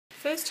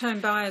First home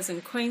buyers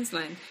in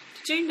Queensland.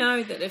 Did you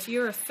know that if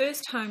you're a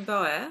first home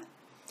buyer,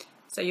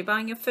 so you're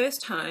buying your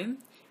first home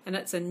and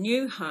it's a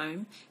new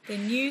home,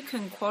 then you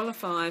can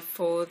qualify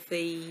for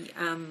the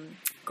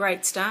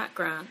Great Start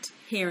Grant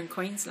here in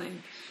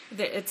Queensland.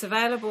 It's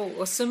available,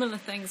 or similar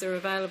things are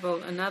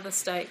available in other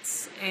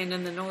states and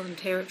in the Northern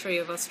Territory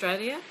of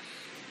Australia.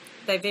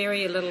 They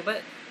vary a little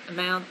bit,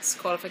 amounts,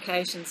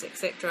 qualifications,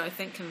 etc. I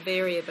think can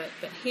vary a bit,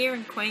 but here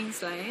in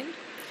Queensland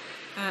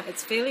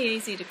it's fairly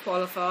easy to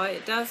qualify.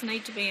 It does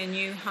need to be a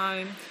new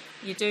home.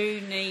 You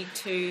do need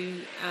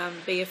to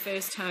be a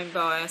first home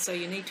buyer, so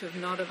you need to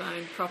not have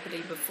owned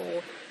property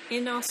before.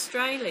 In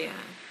Australia,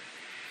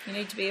 you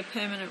need to be a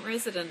permanent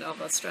resident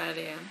of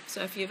Australia.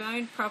 So if you've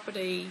owned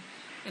property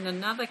in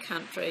another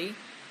country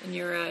and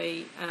you're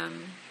a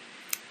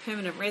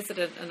permanent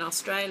resident in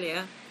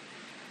Australia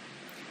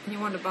and you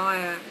want to buy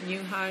a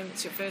new home,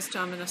 it's your first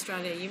time in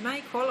Australia, you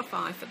may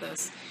qualify for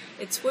this.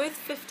 It's worth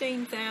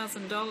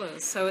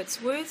 $15,000, so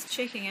it's worth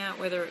checking out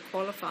whether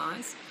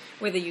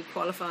you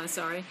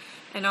qualify,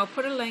 and I'll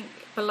put a link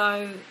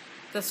below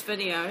this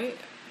video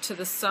to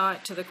the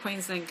site, to the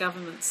Queensland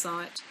Government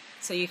site,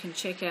 so you can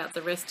check out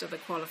the rest of the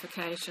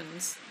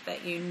qualifications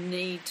that you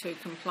need to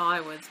comply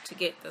with to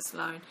get this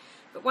loan.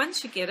 But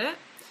once you get it,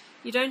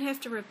 you don't have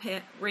to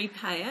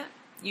repay it,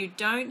 you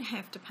don't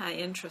have to pay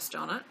interest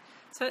on it,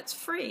 so it's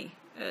free.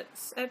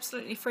 It's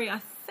absolutely free. I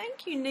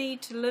think you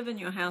need to live in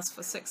your house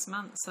for 6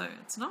 months, so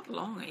it's not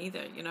long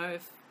either. You know,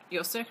 if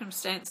your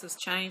circumstances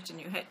changed and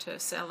you had to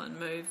sell and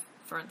move,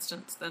 for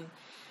instance, then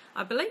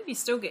I believe you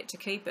still get to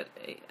keep it.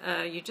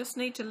 You just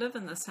need to live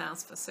in this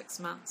house for 6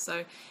 months.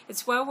 So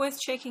it's well worth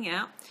checking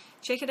out.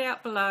 Check it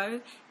out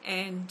below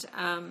and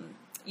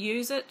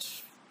use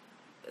it.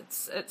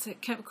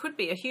 It could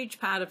be a huge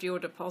part of your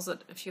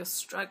deposit if you're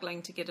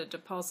struggling to get a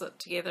deposit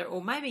together,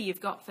 or maybe you've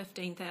got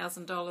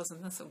 $15,000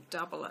 and this will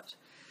double it.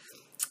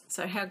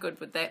 So how good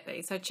would that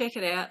be? So check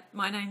it out.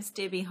 My name's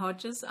Debbie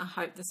Hodges. I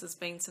hope this has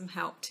been some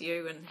help to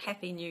you, and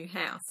happy new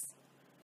house.